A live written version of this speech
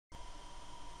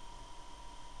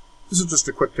This is just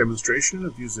a quick demonstration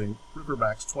of using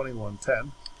Rivermax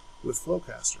 2110 with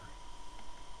FlowCaster.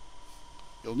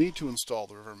 You'll need to install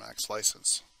the Rivermax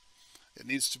license. It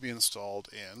needs to be installed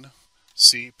in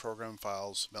C Program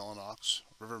Files Mellanox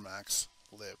Rivermax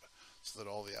lib so that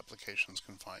all the applications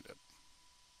can find it.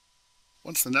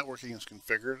 Once the networking is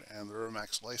configured and the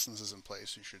Rivermax license is in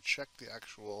place, you should check the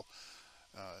actual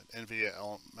NVIDIA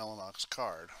Mellanox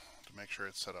card to make sure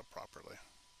it's set up properly.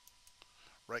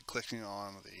 Right-clicking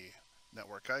on the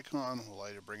network icon will allow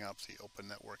you to bring up the Open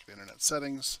Network and Internet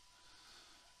settings.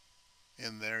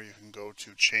 In there you can go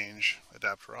to Change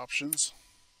Adapter Options,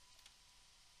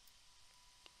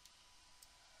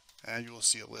 and you will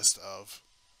see a list of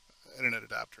Internet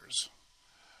adapters.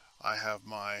 I have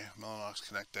my Mellanox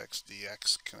ConnectX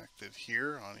DX connected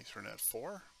here on Ethernet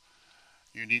 4.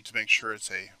 You need to make sure it's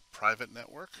a private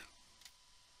network,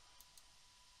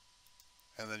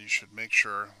 and then you should make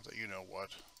sure that you know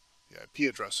what the IP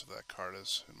address of that card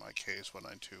is. In my case,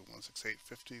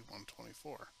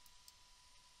 192.168.50.124.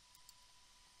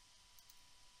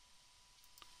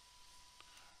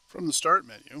 From the Start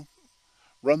menu,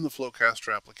 run the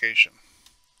FlowCaster application.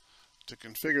 To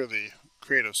configure the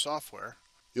creative software,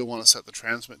 you'll want to set the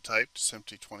transmit type to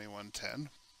SMPTE 2110.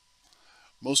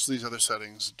 Most of these other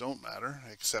settings don't matter,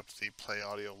 except the play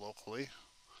audio locally,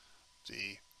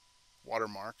 the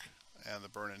watermark, and the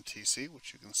burn-in TC,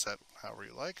 which you can set however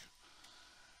you like.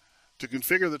 To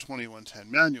configure the 2110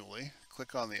 manually,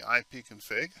 click on the IP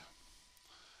config.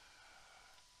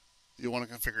 You'll want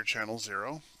to configure channel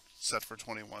 0, set for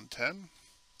 2110.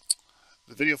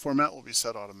 The video format will be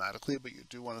set automatically, but you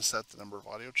do want to set the number of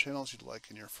audio channels you'd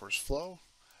like in your first flow,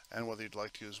 and whether you'd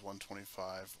like to use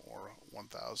 125 or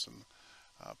 1000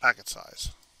 packet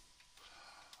size.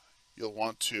 You'll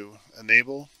want to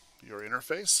enable your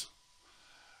interface,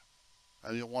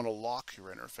 and you'll want to lock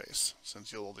your interface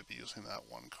since you'll only be using that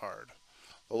one card.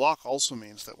 The lock also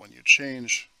means that when you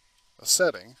change a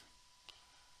setting,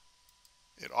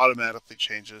 it automatically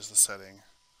changes the setting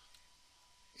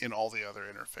in all the other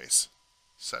interface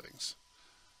settings.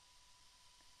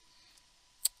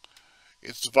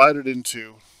 It's divided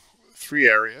into 3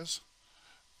 areas: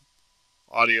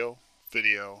 audio,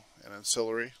 video, and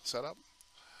ancillary setup.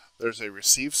 There's a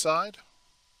receive side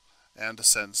and a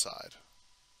send side.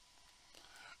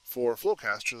 For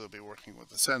FlowCaster, they'll be working with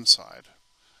the send side.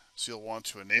 So you'll want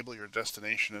to enable your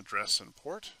destination address and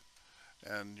port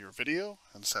and your video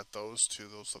and set those to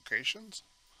those locations.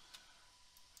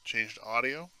 Change to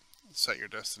audio, set your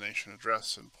destination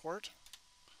address and port,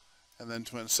 and then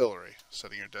to ancillary,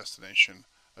 setting your destination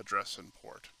address and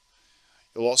port.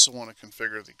 You'll also want to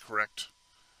configure the correct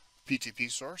PTP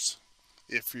source.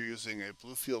 If you're using a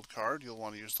Bluefield card, you'll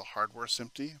want to use the hardware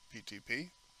SMPTE PTP.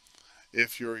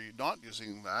 If you're not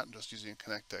using that, just using a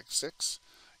ConnectX 6,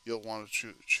 you'll want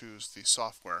to choose the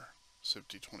software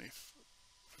SMPTE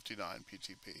 2059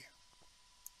 PTP.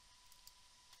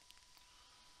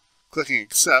 Clicking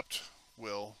Accept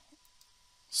will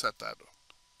set that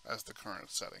as the current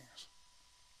settings.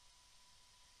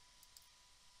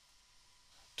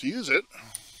 To use it,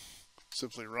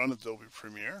 simply run Adobe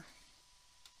Premiere.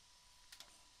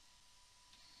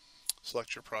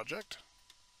 Select your project.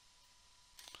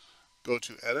 Go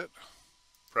to Edit,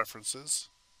 Preferences,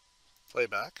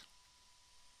 Playback,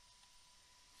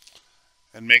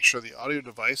 and make sure the audio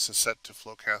device is set to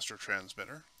FlowCaster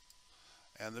Transmitter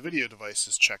and the video device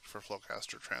is checked for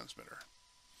FlowCaster Transmitter.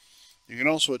 You can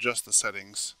also adjust the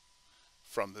settings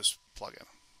from this plugin.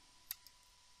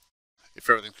 If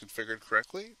everything's configured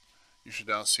correctly, you should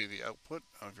now see the output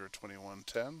of your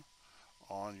 2110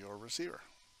 on your receiver.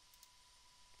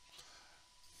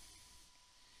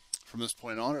 From this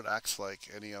point on, it acts like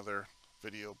any other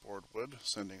video board would,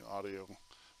 sending audio,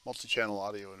 multi-channel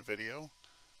audio and video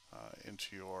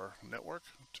into your network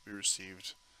to be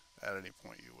received at any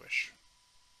point you wish.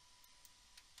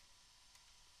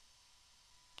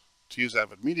 To use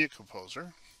Avid Media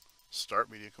Composer, start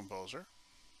Media Composer.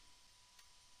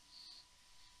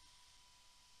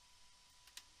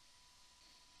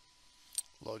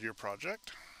 Load your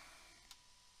project.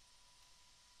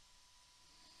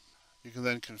 You can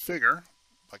then configure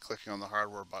by clicking on the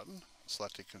hardware button,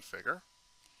 selecting Configure,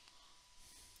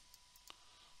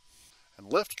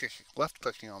 and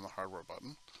left-clicking on the hardware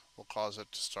button will cause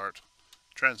it to start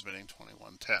transmitting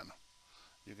 2110.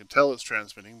 You can tell it's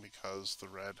transmitting because the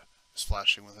red is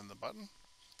flashing within the button,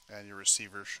 and your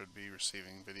receiver should be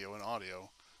receiving video and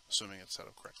audio, assuming it's set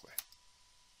up correctly.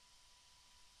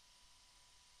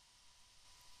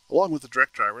 Along with the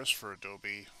direct drivers for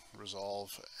Adobe,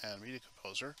 Resolve, and Media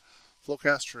Composer,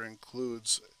 FlowCaster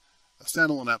includes a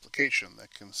standalone application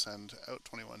that can send out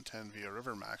 2110 via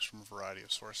Rivermax from a variety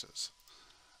of sources.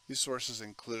 These sources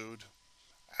include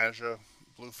Azure,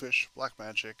 Bluefish,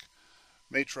 Blackmagic,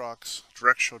 Matrox,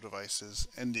 Direct Show devices,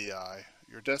 NDI,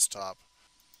 your desktop.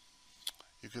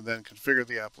 You can then configure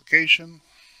the application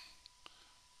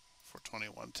for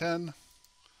 2110,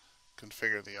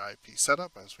 configure the IP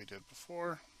setup as we did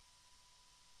before,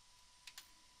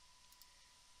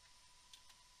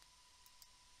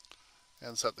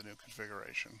 and set the new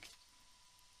configuration.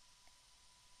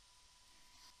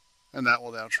 And that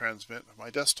will now transmit my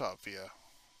desktop via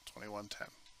 2110.